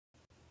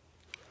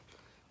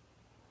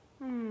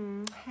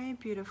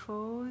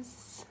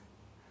beautifuls.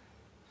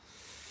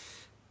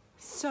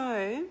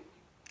 So,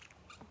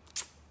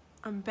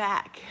 I'm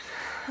back.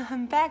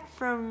 I'm back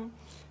from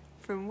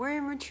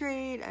Womb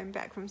Retreat. I'm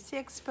back from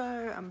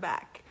Sexpo. I'm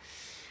back.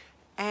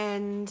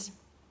 And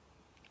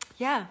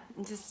yeah,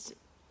 I'm just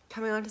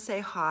coming on to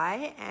say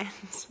hi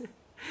and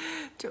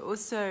to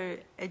also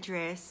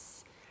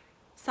address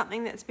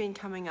something that's been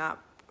coming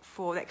up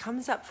that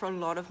comes up for a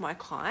lot of my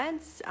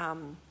clients.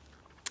 And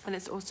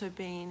it's also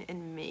been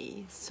in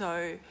me.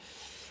 So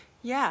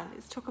yeah,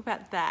 let's talk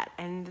about that.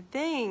 And the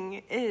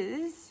thing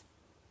is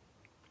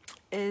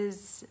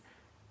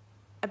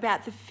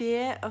about the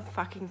fear of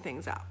fucking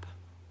things up,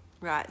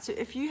 right? So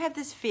if you have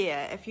this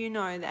fear, if you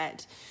know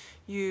that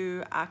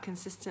you are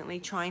consistently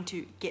trying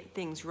to get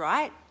things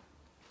right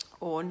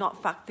or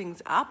not fuck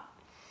things up,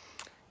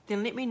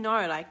 then let me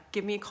know, like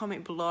give me a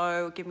comment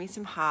below, give me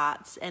some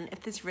hearts. And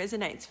if this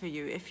resonates for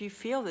you, if you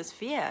feel this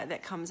fear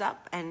that comes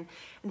up and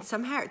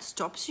somehow it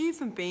stops you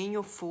from being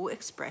your full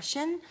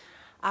expression,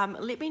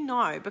 let me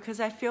know, because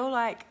I feel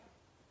like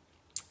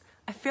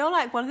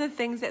one of the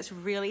things that's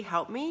really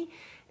helped me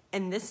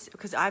in this,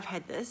 because I've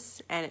had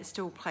this and it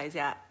still plays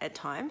out at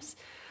times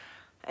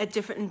in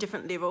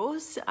different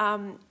levels,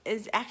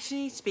 is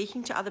actually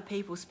speaking to other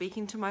people,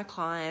 speaking to my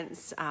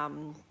clients,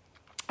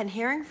 and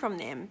hearing from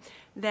them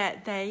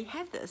that they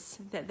have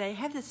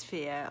this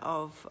fear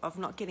of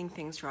not getting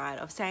things right,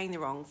 of saying the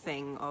wrong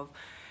thing,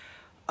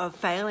 of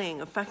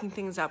failing, of fucking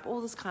things up,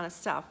 all this kind of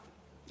stuff.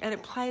 And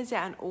it plays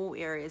out in all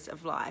areas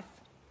of life.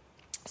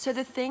 So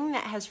the thing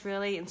that has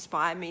really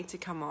inspired me to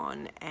come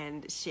on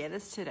and share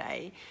this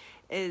today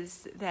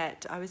is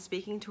that I was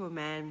speaking to a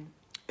man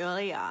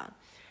earlier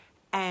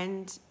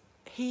and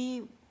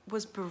he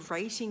was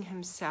berating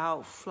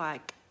himself,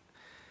 like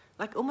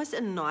almost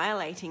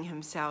annihilating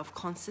himself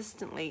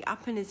consistently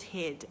up in his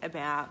head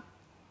about,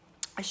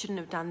 I shouldn't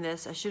have done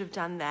this, I should have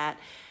done that.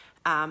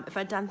 If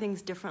I'd done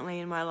things differently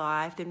in my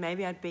life, then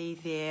maybe I'd be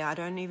there. I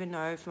don't even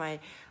know if my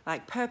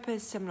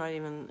purpose, I'm not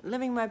even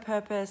living my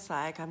purpose.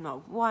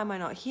 Why am I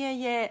not here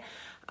yet?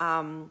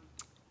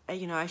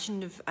 I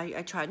shouldn't have,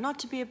 I tried not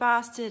to be a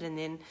bastard, and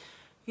then,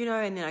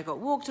 and then I got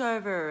walked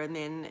over, and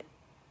then,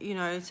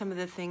 some of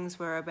the things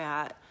were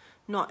about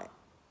not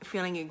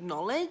feeling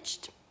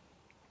acknowledged,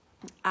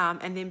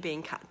 and then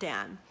being cut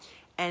down.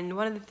 And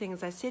one of the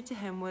things I said to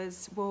him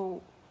was,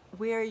 well,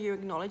 where are you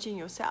acknowledging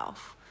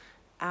yourself?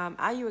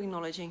 Are you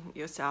acknowledging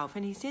yourself?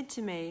 And he said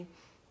to me,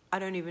 I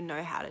don't even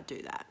know how to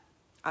do that.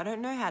 I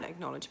don't know how to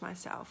acknowledge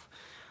myself.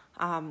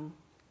 And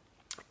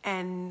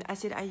I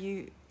said,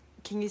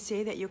 can you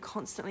see that you're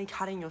constantly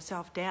cutting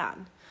yourself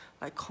down?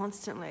 Like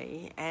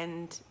constantly.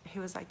 And he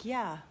was like,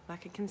 yeah, I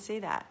can see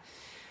that.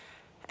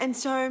 And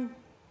so,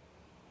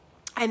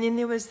 and then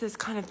there was this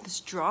kind of this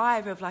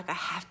drive of I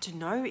have to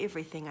know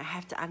everything. I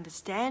have to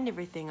understand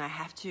everything. I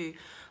have to,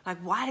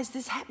 why is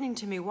this happening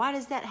to me? Why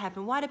does that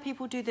happen? Why do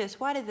people do this?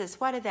 Why did this?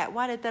 Why did that?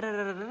 Why did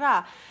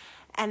da-da-da-da-da-da?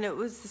 And it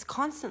was this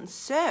constant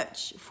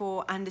search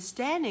for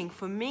understanding,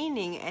 for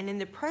meaning, and in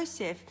the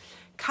process,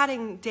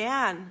 cutting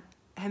down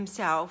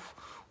himself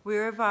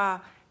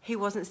wherever he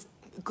wasn't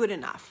good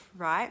enough,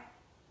 right?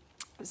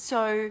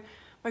 So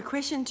my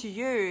question to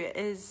you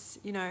is,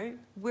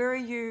 where are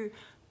you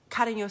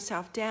cutting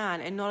yourself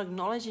down and not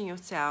acknowledging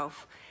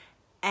yourself?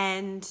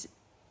 And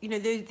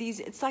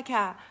it's like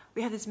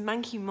we have this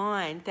monkey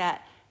mind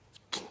that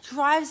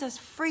drives us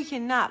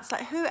freaking nuts.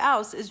 Like, who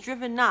else is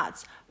driven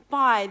nuts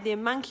by their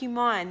monkey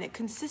mind that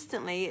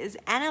consistently is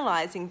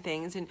analyzing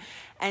things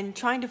and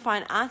trying to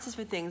find answers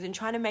for things and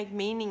trying to make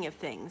meaning of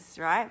things,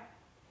 right?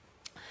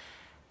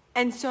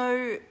 And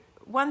so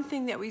one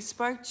thing that we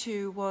spoke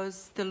to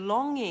was the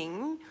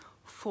longing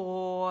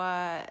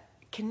for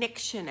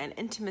connection and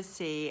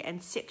intimacy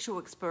and sexual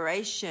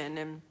exploration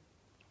and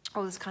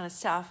all this kind of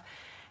stuff.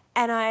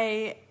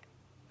 And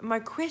my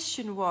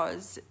question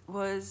was,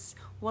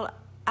 well,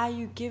 are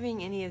you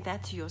giving any of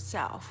that to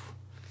yourself?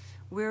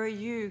 Where are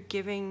you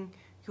giving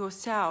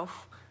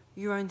yourself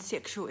your own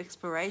sexual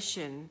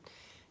exploration,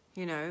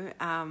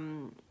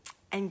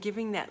 and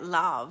giving that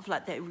love,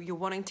 that you're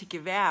wanting to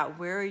give out?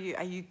 Where are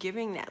you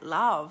giving that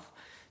love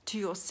to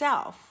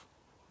yourself?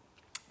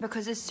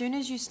 Because as soon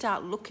as you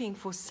start looking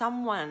for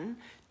someone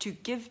to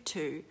give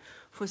to,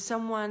 for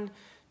someone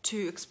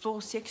to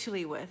explore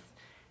sexually with,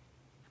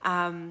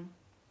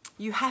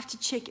 you have to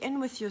check in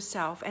with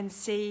yourself and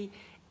see,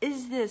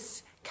 is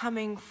this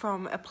coming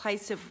from a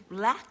place of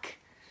lack?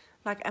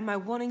 Am I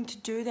wanting to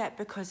do that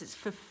because it's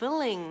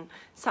fulfilling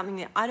something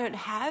that I don't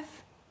have?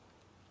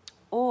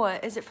 Or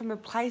is it from a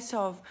place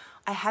of,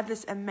 I have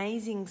this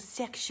amazing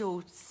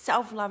sexual,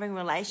 self-loving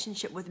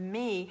relationship with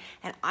me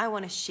and I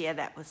want to share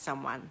that with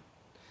someone,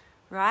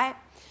 right?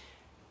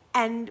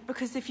 And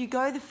because if you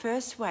go the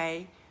first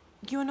way,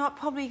 you're not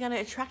probably going to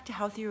attract a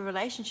healthier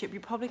relationship. You're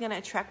probably going to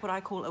attract what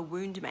I call a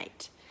wound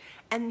mate.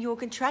 And you're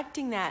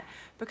contracting that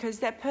because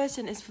that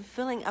person is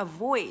fulfilling a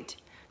void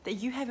that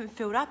you haven't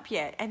filled up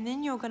yet. And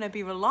then you're going to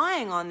be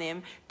relying on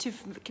them to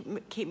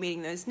keep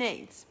meeting those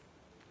needs.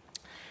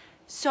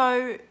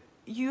 So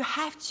you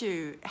have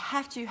to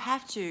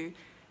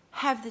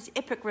have this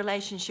epic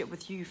relationship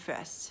with you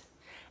first.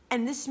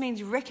 And this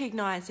means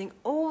recognizing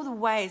all the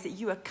ways that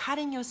you are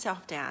cutting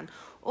yourself down,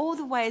 all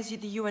the ways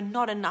that you are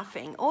not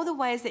enoughing, all the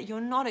ways that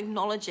you're not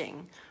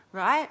acknowledging,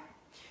 right?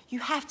 You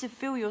have to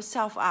fill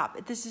yourself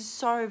up. This is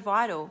so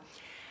vital.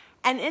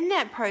 And in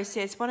that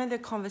process, one of the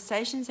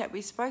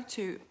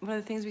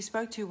things we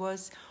spoke to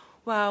was,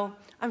 well,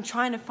 I'm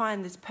trying to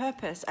find this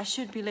purpose. I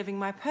should be living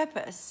my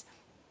purpose.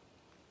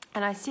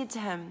 And I said to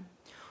him,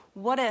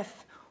 what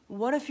if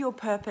your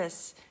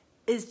purpose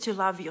is to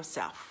love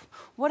yourself?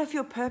 What if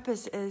your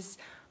purpose is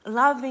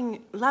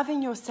loving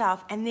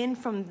yourself, and then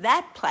from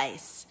that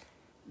place,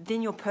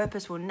 then your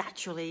purpose will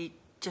naturally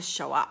just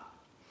show up.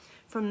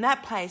 From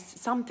that place,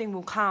 something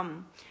will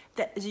come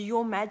that is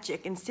your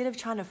magic. Instead of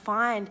trying to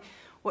find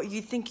what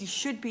you think you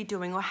should be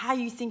doing or how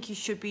you think you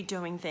should be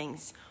doing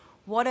things,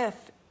 what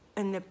if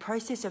in the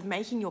process of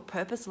making your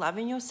purpose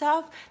loving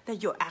yourself,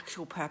 that your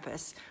actual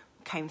purpose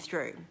came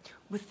through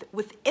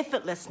with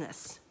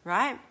effortlessness,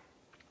 right?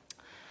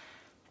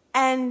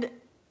 And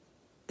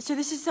so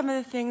this is some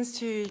of the things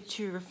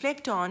to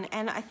reflect on.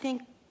 And I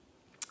think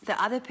the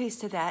other piece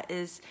to that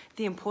is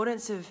the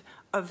importance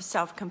of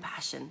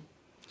self-compassion,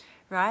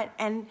 right?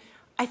 And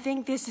I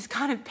think there's this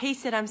kind of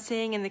piece that I'm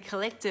seeing in the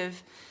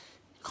collective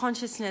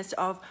consciousness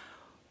of,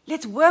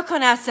 let's work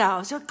on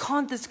ourselves.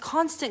 This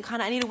constant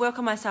kind of, I need to work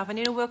on myself.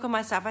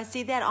 I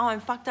see that, oh, I'm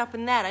fucked up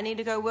in that. I need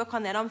to go work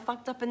on that. I'm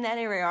fucked up in that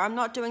area. I'm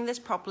not doing this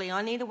properly.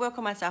 I need to work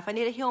on myself. I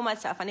need to heal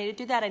myself. I need to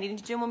do that. I need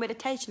to do more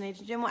meditation. I need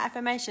to do more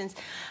affirmations.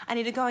 I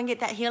need to go and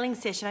get that healing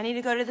session. I need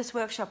to go to this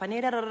workshop. I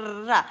need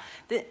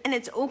and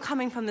it's all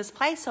coming from this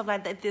place of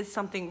like, that there's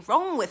something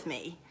wrong with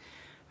me,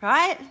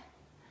 right?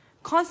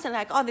 Constantly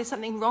like, oh, there's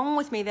something wrong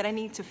with me that I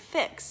need to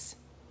fix.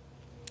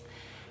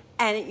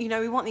 And,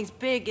 we want these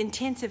big,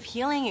 intensive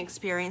healing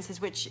experiences,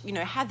 which,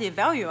 have their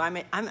value. I'm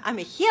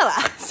a healer,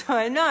 so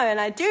I know, and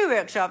I do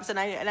workshops, and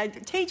I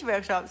teach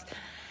workshops.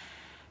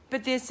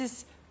 But there's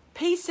this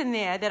piece in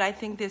there that I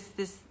think there's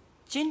this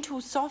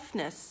gentle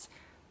softness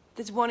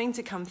that's wanting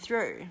to come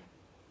through,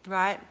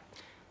 right?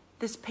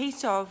 This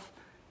piece of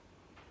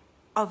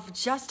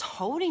just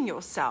holding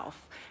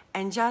yourself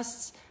and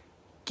just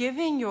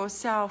giving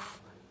yourself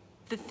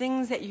the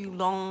things that you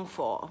long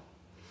for,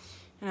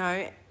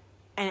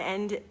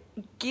 and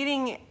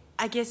getting,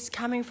 I guess,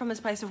 coming from this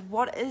place of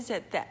what is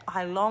it that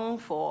I long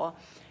for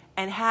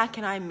and how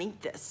can I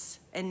meet this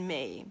in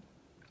me,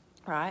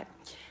 right?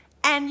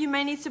 And you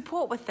may need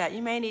support with that.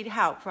 You may need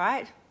help,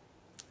 right?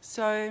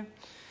 So,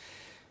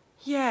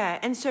 yeah.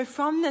 And so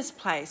from this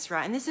place,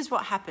 right, and this is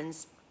what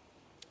happens,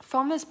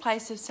 from this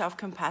place of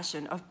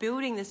self-compassion, of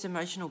building this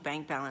emotional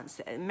bank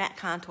balance, Matt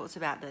Kahn talks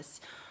about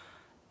this,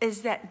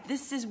 is that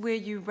this is where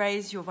you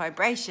raise your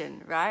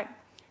vibration, right?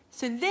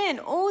 So then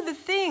all the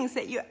things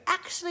that you're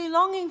actually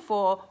longing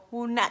for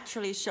will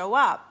naturally show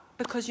up,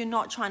 because you're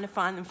not trying to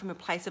find them from a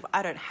place of,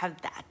 I don't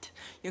have that.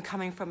 You're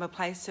coming from a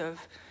place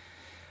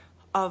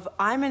of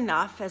I'm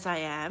enough as I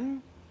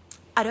am.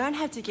 I don't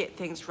have to get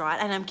things right,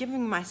 and I'm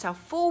giving myself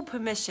full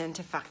permission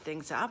to fuck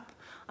things up.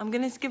 I'm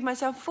going to give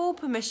myself full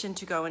permission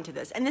to go into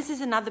this. And this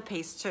is another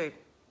piece too,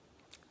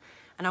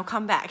 and I'll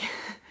come back,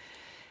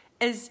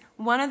 is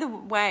one of the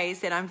ways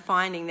that I'm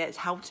finding that's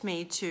helped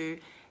me to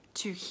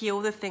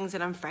heal the things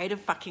that I'm afraid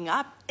of fucking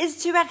up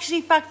is to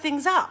actually fuck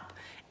things up,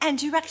 and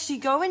to actually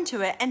go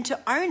into it and to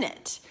own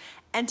it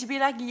and to be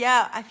like,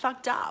 yeah, I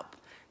fucked up,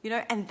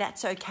 and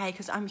that's okay,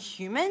 because I'm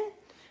human,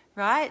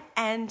 right?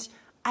 And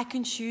I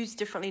can choose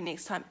differently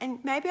next time,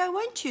 and maybe I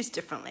won't choose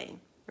differently,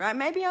 right?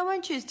 Maybe I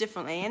won't choose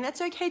differently, and that's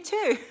okay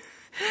too,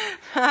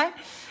 right?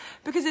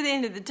 Because at the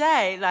end of the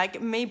day, like,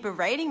 me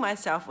berating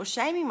myself or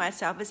shaming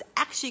myself is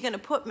actually going to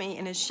put me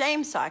in a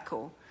shame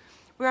cycle,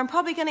 where I'm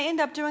probably going to end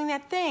up doing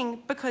that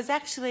thing because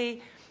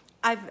actually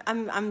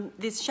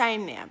there's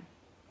shame there.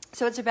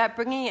 So it's about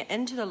bringing it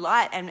into the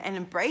light and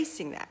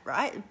embracing that,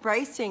 right?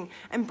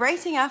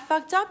 Embracing our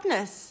fucked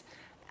upness,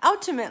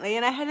 ultimately.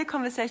 And I had a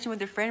conversation with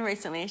a friend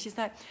recently, and she's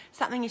like,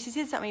 she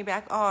said something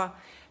about, oh,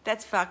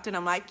 that's fucked. And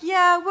I'm like,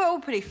 yeah, we're all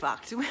pretty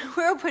fucked.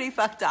 We're all pretty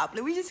fucked up.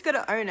 We just got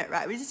to own it,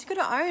 right? We just got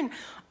to own.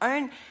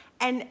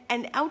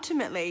 And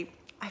ultimately,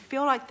 I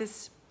feel like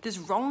this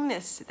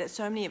wrongness that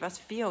so many of us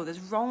feel, this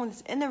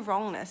inner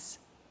wrongness,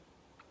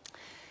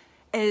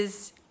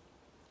 is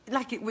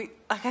like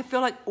I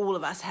feel like all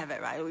of us have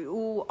it, right? We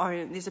all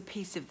own. There's a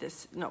piece of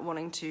this not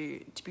wanting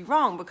to be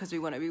wrong because we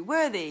want to be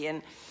worthy,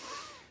 and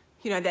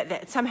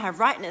that somehow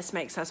rightness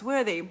makes us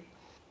worthy.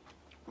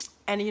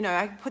 And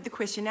I put the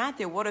question out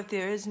there: what if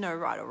there is no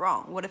right or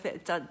wrong? What if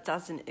it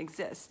doesn't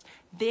exist?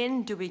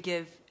 Then do we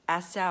give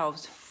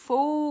ourselves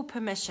full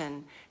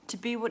permission to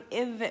be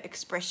whatever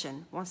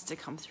expression wants to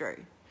come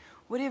through,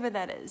 whatever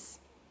that is,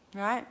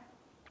 right?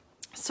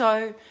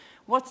 So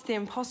what's the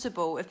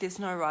impossible if there's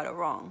no right or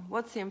wrong?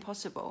 What's the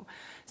impossible?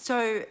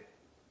 So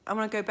I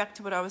want to go back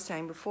to what I was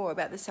saying before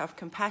about the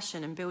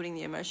self-compassion and building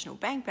the emotional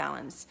bank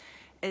balance,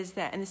 is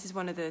that, and this is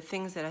one of the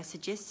things that I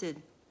suggest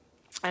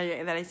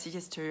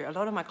to a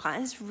lot of my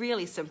clients. It's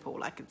really simple.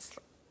 Like, it's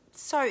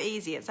so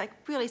easy. It's like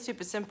really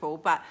super simple,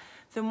 but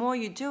the more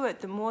you do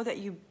it, the more that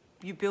you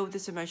you build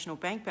this emotional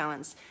bank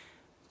balance,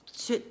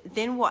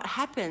 then what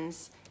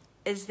happens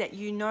is that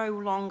you no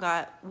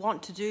longer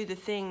want to do the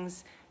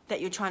things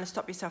that you're trying to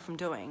stop yourself from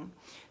doing.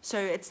 So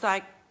it's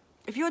like,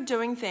 if you're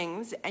doing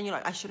things and you're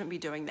like, I shouldn't be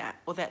doing that,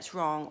 or that's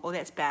wrong, or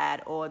that's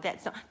bad, or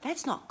that's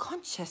not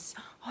conscious.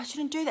 Oh, I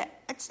shouldn't do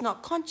that. It's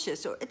not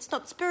conscious, or it's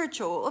not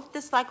spiritual. Or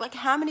this like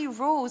how many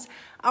rules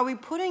are we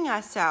putting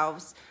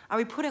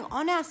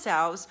on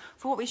ourselves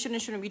for what we should and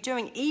shouldn't be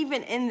doing,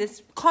 even in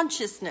this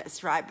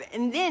consciousness, right?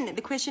 And then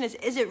the question is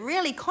it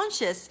really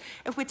conscious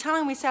if we're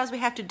telling ourselves we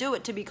have to do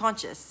it to be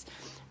conscious,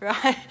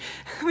 right?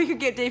 We could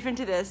get deep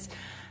into this.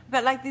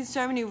 But like, there's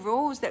so many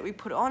rules that we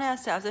put on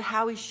ourselves of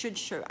how we should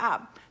show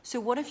up. So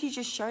what if you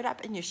just showed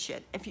up in your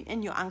shit, if you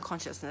in your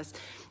unconsciousness,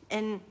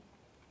 and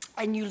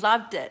you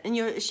loved it, in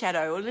your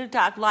shadow or a little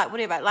dark light,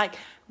 whatever? Like,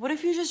 what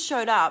if you just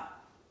showed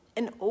up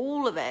in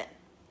all of it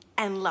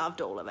and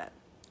loved all of it?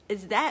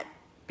 Is that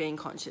being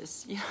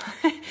conscious? You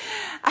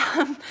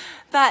know?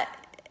 But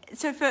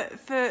so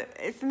for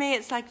me,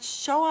 it's like,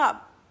 show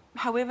up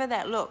however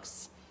that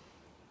looks,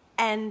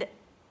 and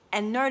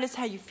notice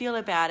how you feel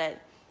about it.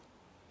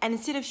 And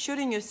instead of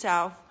shooting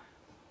yourself,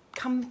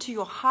 come to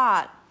your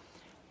heart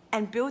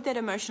and build that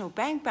emotional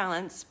bank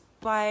balance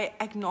by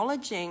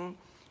acknowledging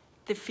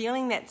the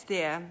feeling that's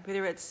there,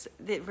 whether it's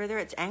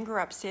anger,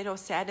 upset, or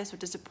sadness, or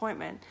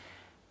disappointment,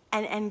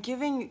 and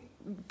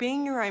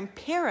being your own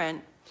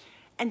parent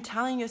and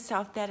telling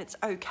yourself that it's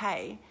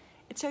okay.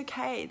 It's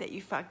okay that you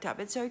fucked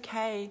up. It's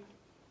okay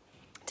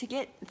to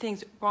get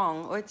things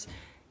wrong, or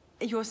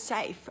you're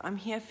safe. I'm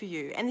here for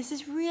you. And this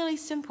is really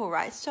simple,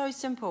 right? It's so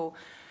simple.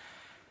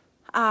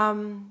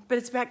 But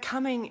it's about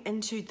coming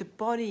into the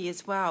body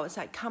as well. It's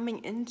like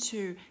coming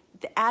into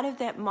out of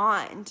that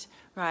mind,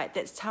 right,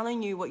 that's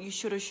telling you what you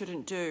should or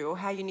shouldn't do, or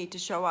how you need to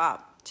show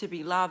up to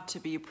be loved, to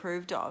be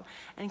approved of,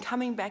 and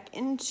coming back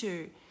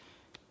into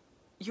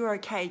you're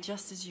okay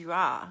just as you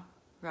are,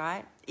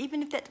 right?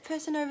 Even if that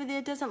person over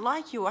there doesn't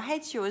like you or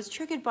hates you or is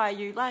triggered by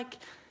you, like,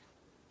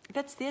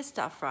 that's their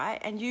stuff, right?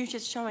 And you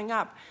just showing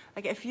up.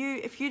 Like, if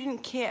you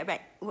didn't care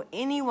about what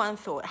anyone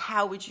thought,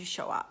 how would you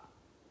show up?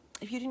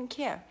 If you didn't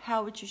care,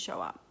 how would you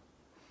show up?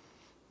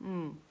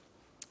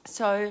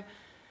 So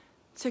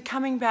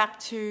coming back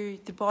to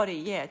the body,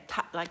 yeah,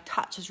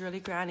 touch is really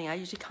grounding. I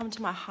usually come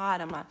to my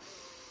heart. I'm like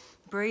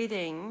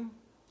breathing,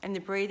 and the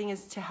breathing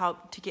is to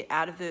help to get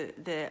out of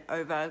the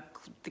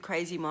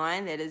crazy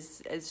mind that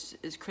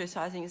is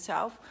criticizing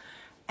yourself,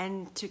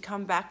 and to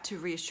come back to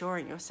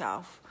reassuring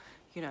yourself,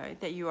 you know,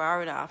 that you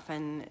are enough,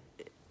 and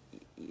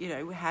you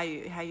know how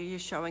you're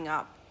showing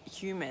up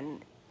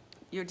human.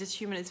 You're just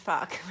human as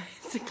fuck,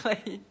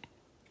 basically.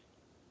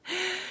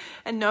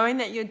 And knowing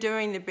that you're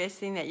doing the best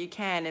thing that you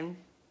can, and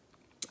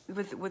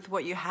with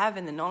what you have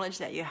and the knowledge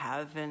that you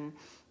have. And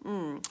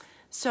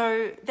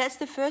so that's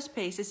the first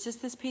piece. It's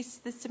just this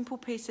simple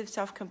piece of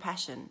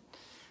self-compassion.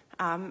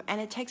 And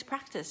it takes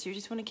practice. You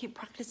just want to keep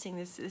practicing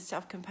this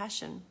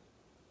self-compassion.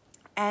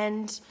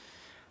 And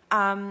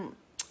the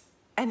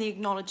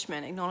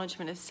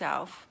acknowledgement of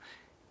self.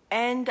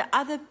 And the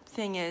other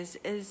thing is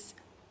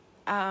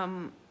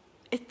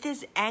if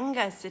there's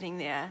anger sitting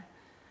there,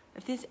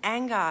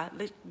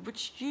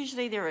 which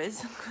usually there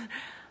is,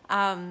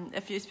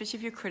 especially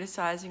if you're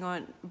criticizing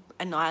or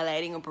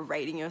annihilating or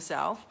berating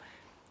yourself,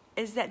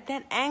 is that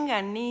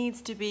anger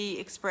needs to be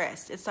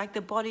expressed. It's like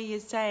the body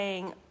is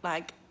saying,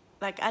 like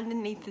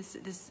underneath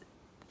this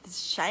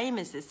shame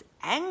is this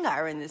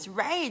anger and this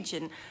rage.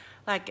 And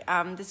like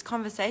this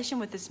conversation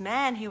with this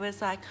man, he was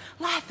like,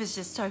 life is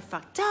just so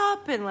fucked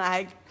up, and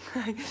like,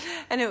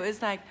 and it was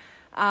like,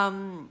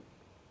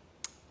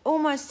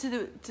 almost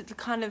to the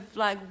kind of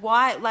like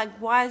why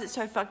is it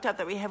so fucked up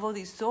that we have all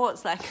these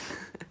thoughts, like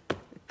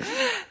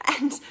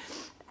and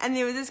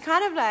there was this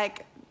kind of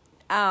like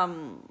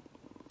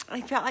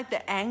I felt like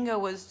the anger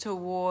was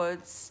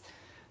towards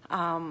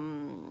what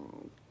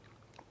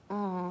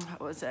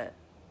was it?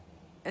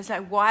 It's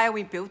like, why are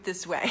we built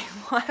this way?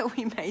 Why are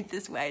we made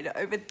this way, to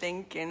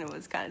overthink and all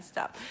this kind of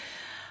stuff?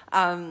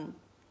 And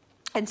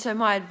so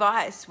my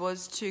advice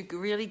was to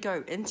really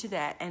go into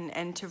that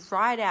and to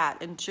write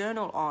out and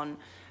journal on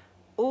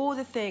all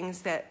the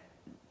things that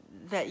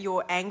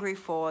you're angry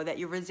for, that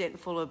you're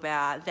resentful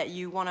about, that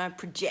you want to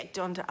project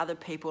onto other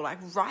people. Like,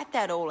 write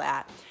that all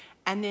out,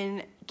 and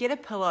then get a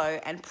pillow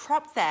and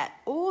prop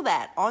all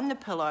that on the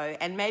pillow.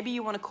 And maybe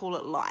you want to call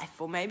it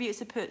life, or maybe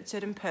it's a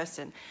certain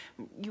person.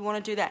 You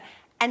want to do that,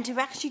 and to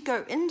actually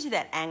go into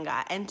that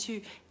anger and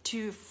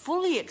to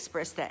fully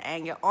express that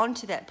anger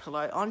onto that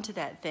pillow, onto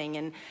that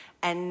thing,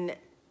 and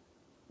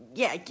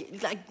yeah,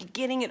 like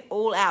getting it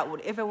all out,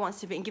 whatever it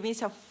wants to be, and giving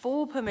yourself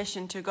full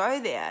permission to go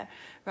there,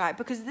 right?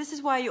 Because this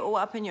is why you're all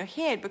up in your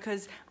head,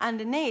 because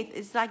underneath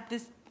it's like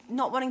this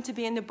not wanting to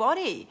be in the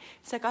body.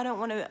 It's like, I don't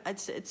want to,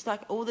 it's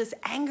like all this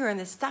anger and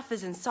this stuff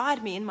is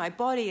inside me, in my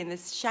body, and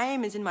this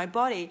shame is in my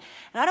body,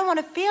 and I don't want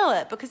to feel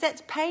it because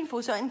that's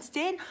painful. So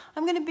instead,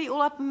 I'm going to be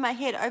all up in my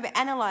head over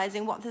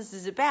analyzing what this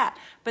is about.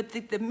 But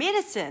the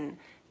medicine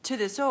to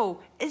this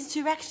all is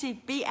to actually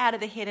be out of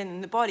the head and in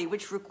the body,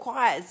 which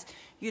requires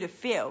you to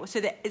feel.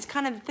 So that it's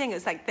kind of the thing.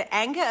 It's like the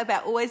anger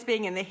about always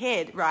being in the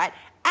head, right?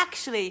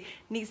 Actually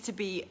needs to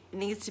be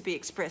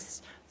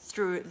expressed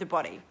through the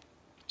body.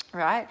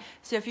 Right?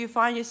 So if you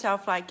find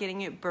yourself like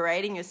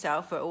berating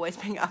yourself for always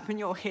being up in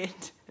your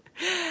head,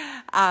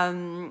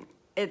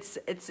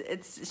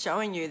 it's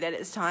showing you that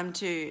it's time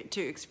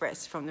to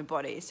express from the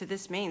body. So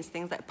this means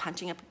things like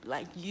punching up,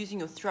 like using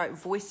your throat,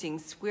 voicing,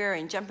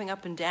 swearing, jumping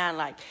up and down,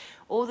 like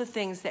all the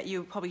things that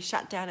you probably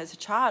shut down as a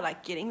child,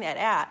 like getting that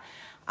out.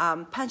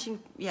 Punching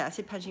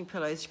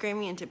pillows,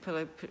 screaming into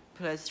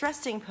pillows,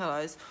 thrusting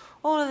pillows,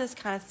 all of this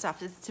kind of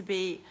stuff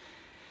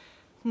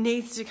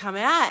needs to come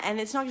out, and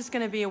it's not just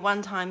going to be a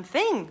one-time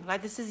thing.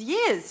 Like this is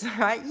years,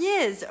 right?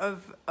 Years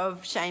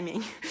of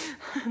shaming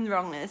and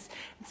wrongness.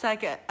 It's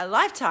like a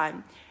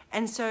lifetime.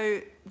 And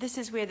so this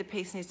is where the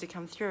peace needs to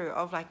come through,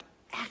 of like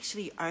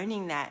actually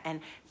owning that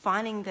and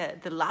finding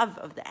the love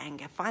of the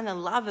anger, find the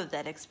love of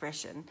that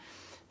expression,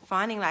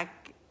 finding like,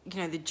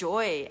 the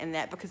joy in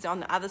that, because on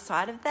the other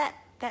side of that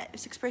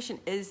expression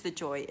is the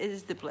joy,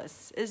 is the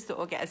bliss, is the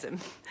orgasm.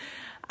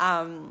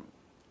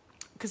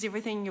 Because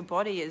everything in your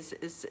body is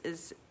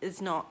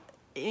not,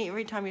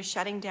 every time you're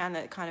shutting down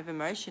that kind of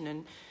emotion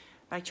and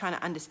by trying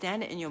to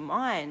understand it in your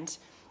mind,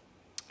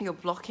 you're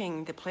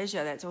blocking the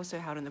pleasure that's also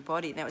held in the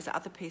body. And that was the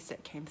other piece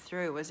that came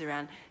through, was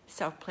around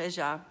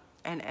self-pleasure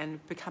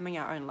and becoming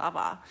our own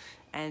lover.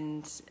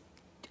 And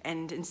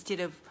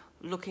instead of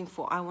looking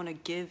for, I want to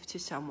give to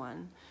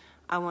someone,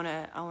 I want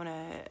to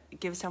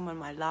give someone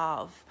my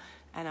love,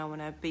 and I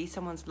want to be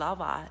someone's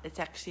lover, it's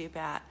actually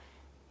about,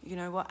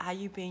 are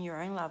you being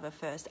your own lover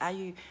first? Are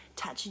you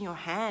touching your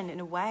hand in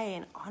a way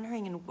and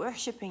honoring and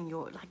worshipping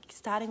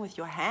starting with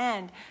your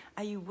hand?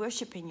 Are you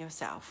worshipping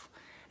yourself?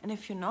 And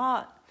if you're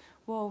not,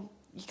 well,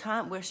 you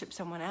can't worship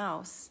someone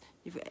else.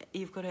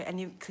 You've got to,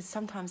 because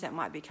sometimes that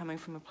might be coming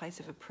from a place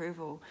of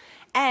approval.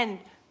 And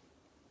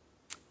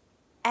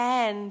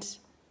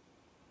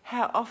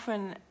how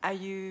often are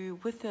you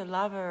with a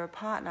lover or a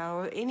partner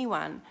or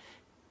anyone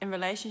in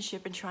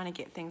relationship and trying to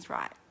get things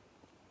right?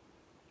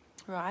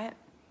 Right?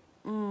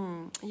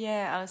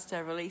 Yeah,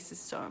 Alistair, release is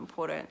so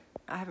important.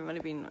 I haven't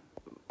really been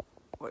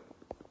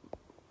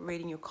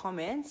reading your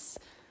comments.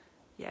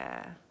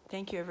 Yeah,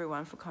 thank you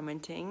everyone for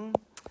commenting.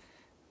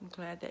 I'm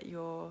glad that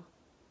you're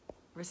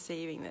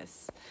receiving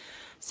this.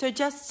 So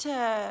just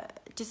to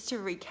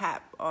recap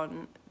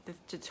on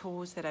the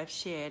tools that I've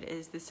shared,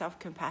 is the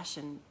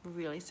self-compassion,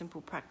 really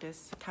simple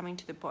practice, coming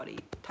to the body,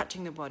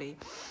 touching the body,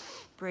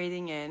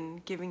 breathing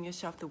in, giving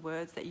yourself the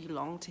words that you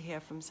long to hear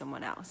from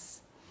someone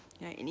else.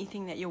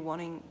 Anything that you're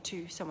wanting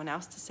someone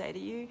else to say to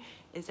you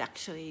is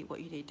actually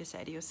what you need to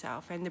say to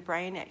yourself. And the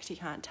brain actually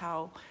can't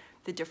tell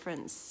the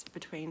difference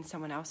between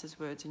someone else's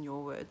words and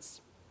your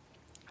words.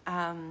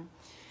 And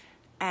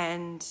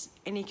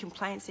any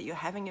complaints that you're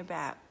having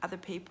about other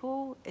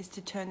people is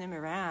to turn them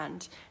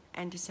around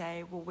and to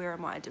say, well, where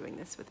am I doing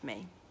this with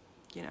me?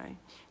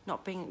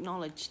 Not being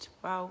acknowledged,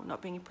 well,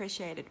 not being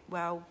appreciated,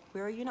 well,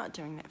 where are you not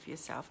doing that for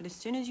yourself? And as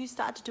soon as you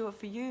start to do it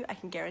for you, I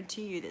can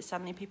guarantee you that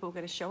suddenly people are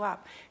going to show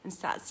up and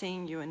start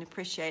seeing you and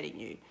appreciating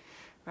you,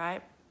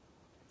 right?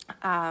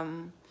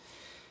 And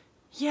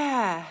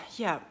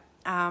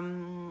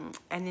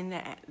then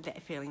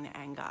that feeling the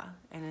anger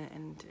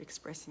and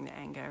expressing the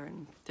anger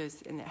and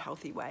those in that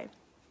healthy way.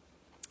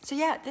 So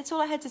yeah, that's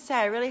all I had to say.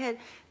 I really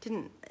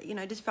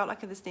just felt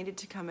like this needed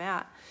to come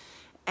out.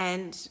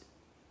 And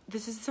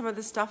this is some of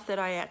the stuff that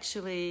I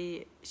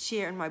actually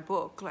share in my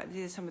book. Like,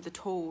 these are some of the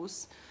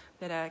tools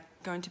that are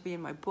going to be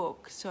in my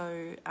book.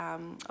 So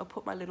I'll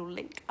put my little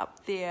link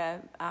up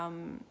there.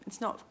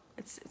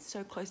 It's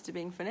so close to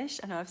being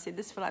finished. I know I've said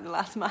this for like the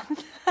last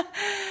month,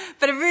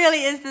 but it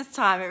really is this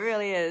time. It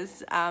really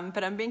is.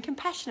 But I'm being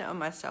compassionate on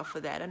myself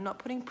for that and not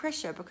putting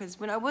pressure, because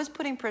when I was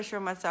putting pressure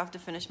on myself to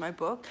finish my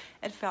book,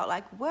 it felt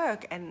like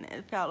work and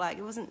it felt like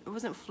it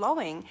wasn't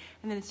flowing.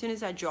 And then as soon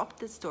as I dropped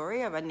the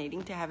story of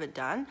needing to have it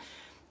done,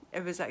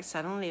 it was like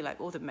suddenly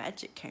like all the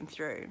magic came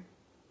through.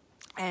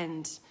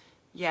 And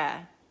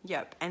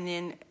and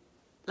then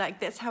like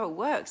that's how it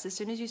works. As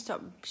soon as you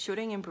stop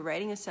shooting and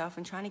berating yourself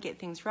and trying to get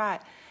things right,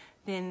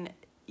 then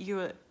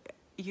you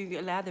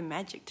allow the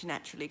magic to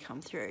naturally come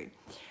through.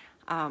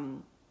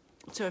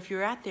 So if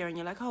you're out there and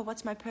you're like, oh,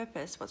 what's my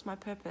purpose?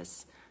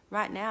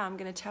 Right now, I'm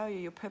going to tell you,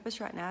 your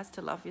purpose right now is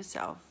to love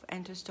yourself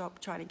and to stop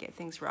trying to get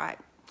things right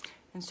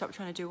and stop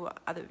trying to do what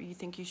you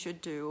think you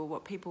should do or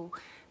what people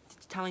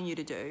telling you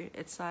to do.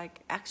 It's like,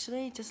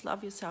 actually just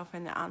love yourself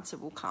and the answer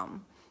will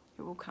come.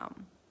 It will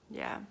come.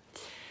 Yeah.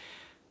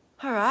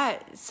 All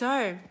right.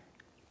 So,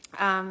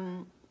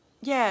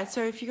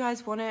 so if you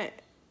guys want a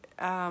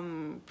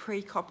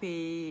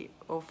pre-copy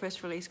or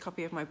first release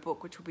copy of my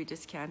book, which will be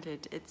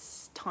discounted,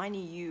 it's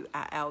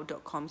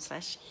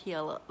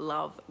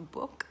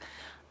tinyurl.com/heallovebook.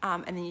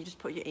 And then you just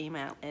put your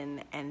email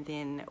in, and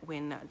then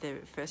when the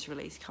first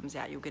release comes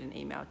out, you'll get an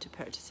email to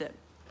purchase it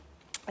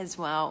as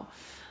well.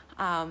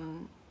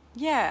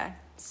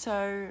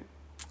 So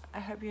I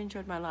hope you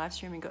enjoyed my live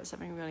stream and got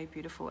something really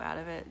beautiful out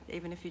of it.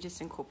 Even if you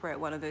just incorporate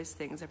one of those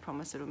things, I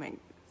promise it'll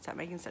start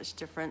making such a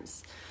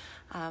difference.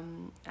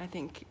 I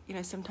think,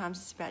 sometimes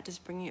it's about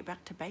just bringing it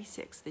back to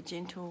basics. The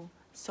gentle,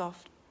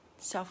 soft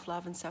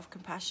self-love and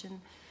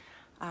self-compassion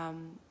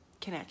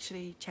can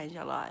actually change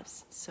our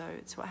lives. So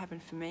it's what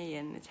happened for me,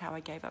 and it's how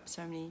I gave up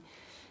so many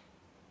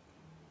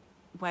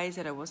ways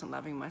that I wasn't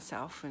loving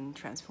myself and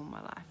transformed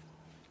my life.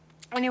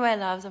 Anyway,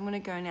 loves, I'm going to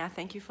go now.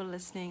 Thank you for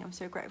listening. I'm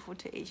so grateful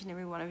to each and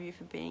every one of you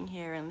for being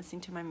here and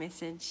listening to my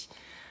message.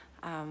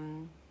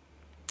 Until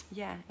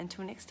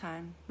next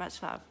time,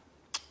 much love.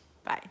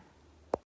 Bye.